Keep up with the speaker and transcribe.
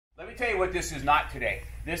Let me tell you what this is not today.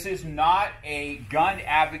 This is not a gun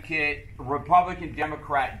advocate, Republican,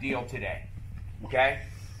 Democrat deal today. Okay?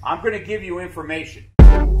 I'm going to give you information.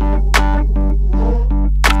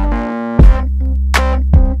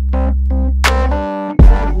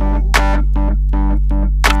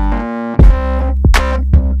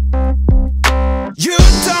 You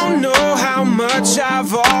don't know how much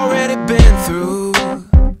I've already been through.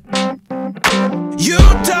 You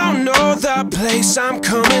don't know the place I'm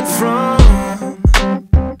coming from.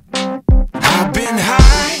 I've been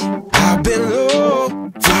high, I've been low,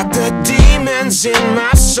 fought the demons in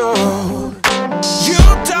my soul. You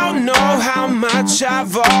don't know how much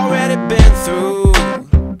I've already been through.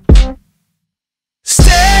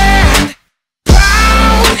 Stand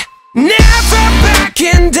proud, never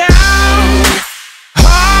backing down.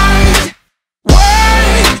 Hard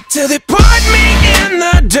work till they put me in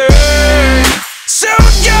the dirt. So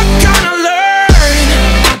you're gonna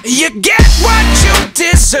learn, you get what you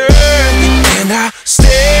deserve. And I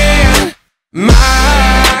stand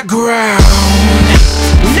my ground,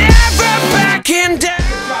 never backing down.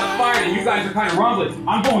 Shots fired and you guys are kind of rumbling.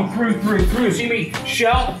 I'm going through. See me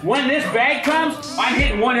shell? When this bag comes, I'm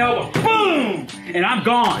hitting one elbow. Boom! And I'm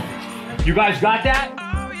gone. You guys got that?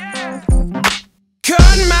 Oh, yeah.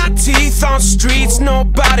 Cut my teeth on streets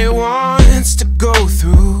nobody wants to go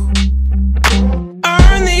through.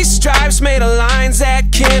 Earn these stripes made of lines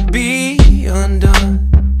that can't be undone.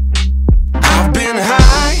 I've been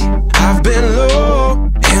high, I've been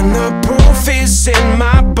low, and the proof is in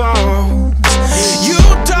my bones. You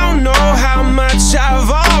don't know how much I've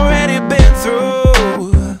already been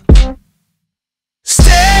through.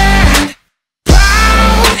 Stand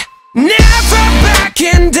proud, never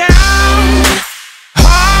backing down.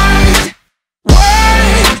 Hard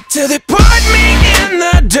work till they put me in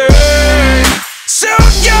the dirt. So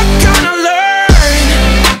you're gonna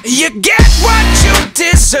learn, you get what you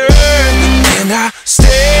deserve. And I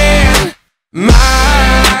stand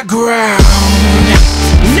my ground,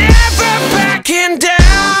 never backing down.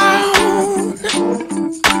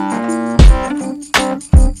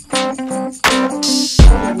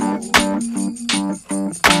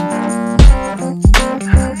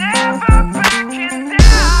 Never backing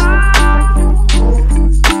down.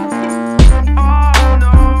 Oh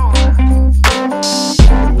no.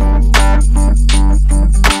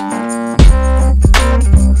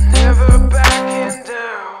 Never backing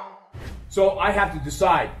down. So I have to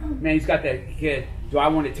decide, man, he's got that kid. Do I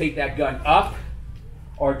want to take that gun up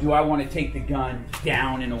or do I want to take the gun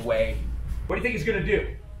down in a way? What do you think he's going to do?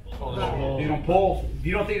 He's going to pull. If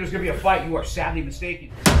you don't think there's going to be a fight, you are sadly mistaken.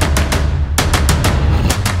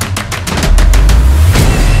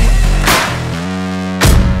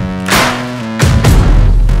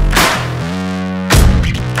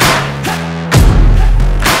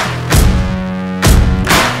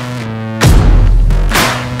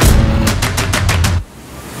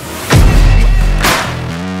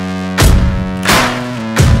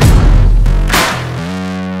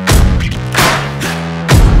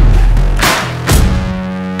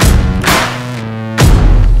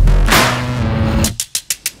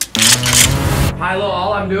 High-low,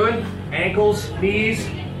 all I'm doing, ankles, knees,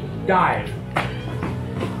 dive.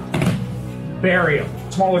 Bury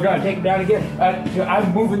him. Smaller gun, take it down again.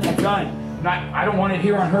 I'm moving that gun. I don't want it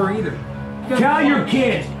here on her either. Tell your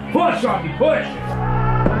kids, push, Rocky, push.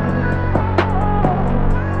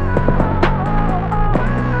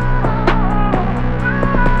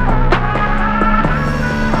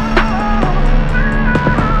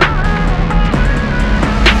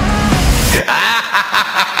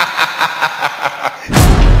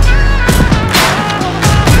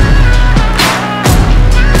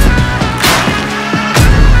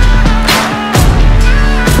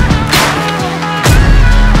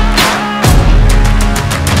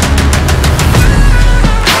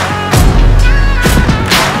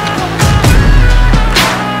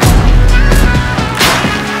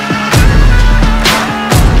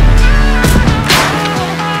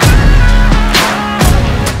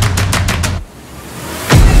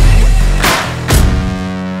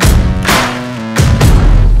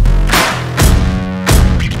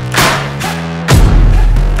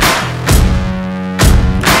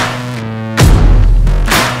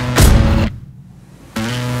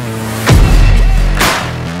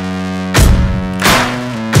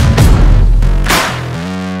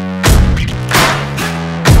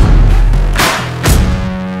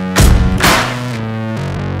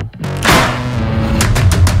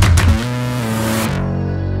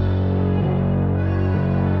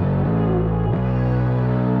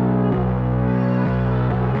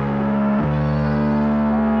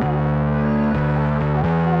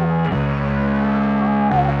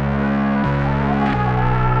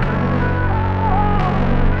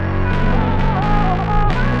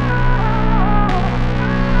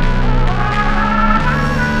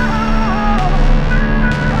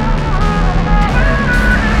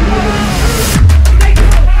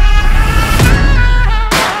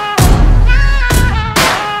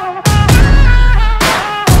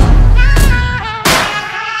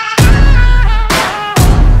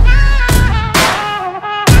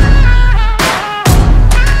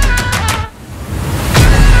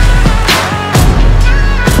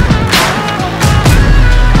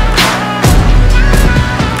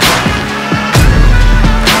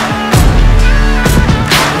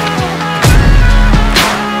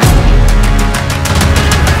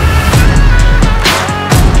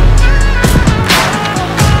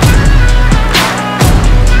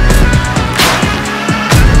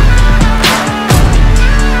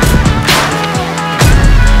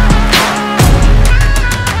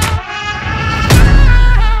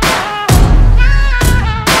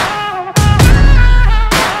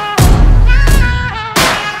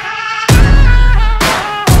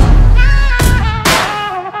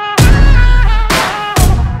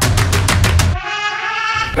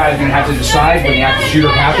 guys are going to have to decide when the active shooter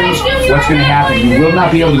happens, what's going to happen. You will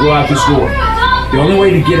not be able to go out this door. The only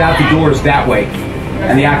way to get out the door is that way,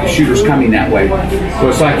 and the active shooter is coming that way. So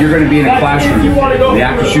it's like you're going to be in a classroom, and the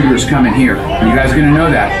active shooter is coming here. And you guys are going to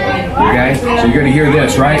know that, okay? So you're going to hear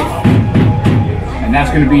this, right? And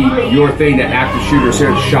that's going to be your thing, that active shooter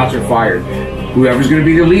says shots are fired. Whoever's going to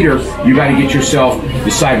be the leader, you got to get yourself,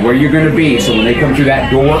 decide where you're going to be. So when they come through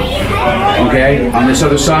that door, okay, on this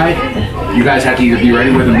other side, you guys have to either be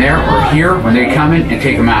ready with them there or here when they come in and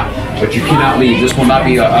take them out. But you cannot leave. This will not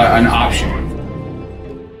be an option.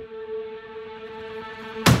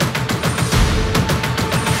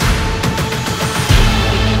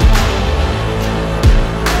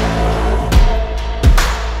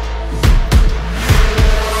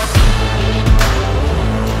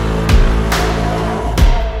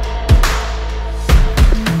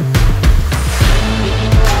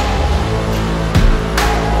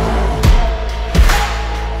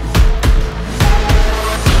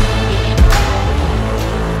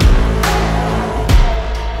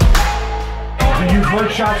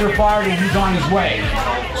 First shots are fired and he's on his way.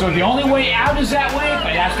 So the only way out is that way,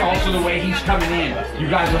 but that's also the way he's coming in. You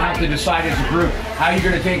guys will have to decide as a group how you're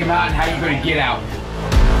going to take him out and how you're going to get out.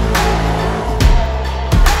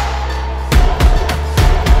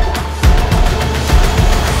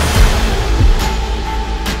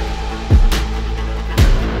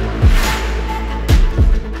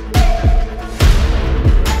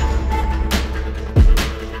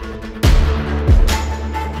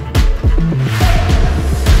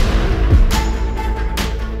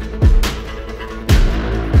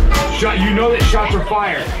 You know that shots are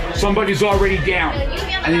fired. Somebody's already down.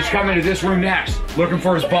 And he's coming to this room next, looking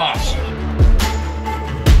for his boss.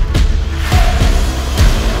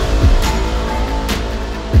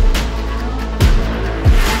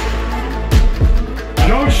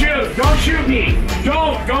 Don't shoot! Don't shoot me!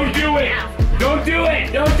 Don't do it! Don't do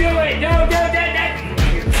it! Don't do it! No, no, no, no!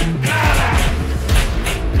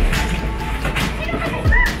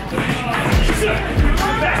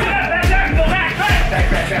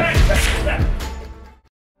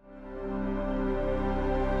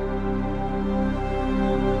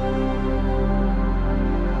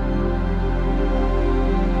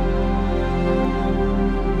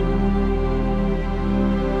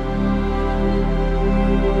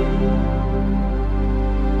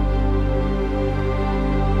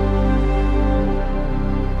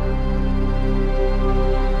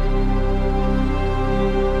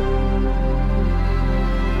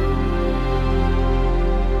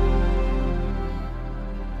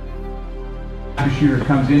 The shooter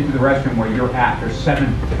comes into the restroom where you're at. There's 7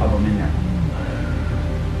 of them in there.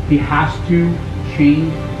 He has to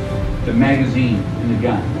change the magazine in the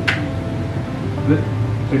gun.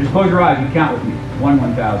 So just close your eyes and count with me. 1,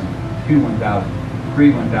 1,000, 2, 1,000,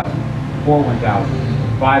 3, 1,000, 4,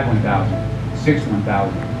 1,000, 5, 1,000, 6,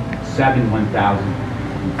 1,000, 7, 1,000.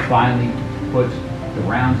 And finally puts the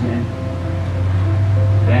rounds in,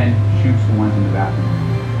 then shoots the ones in the bathroom.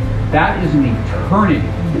 That is an eternity.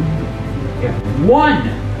 If one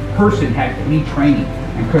person had any training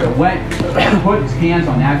and could have put his hands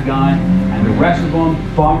on that gun and the rest of them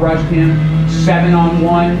bum rushed him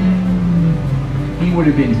 7-on-1, he would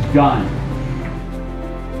have been done.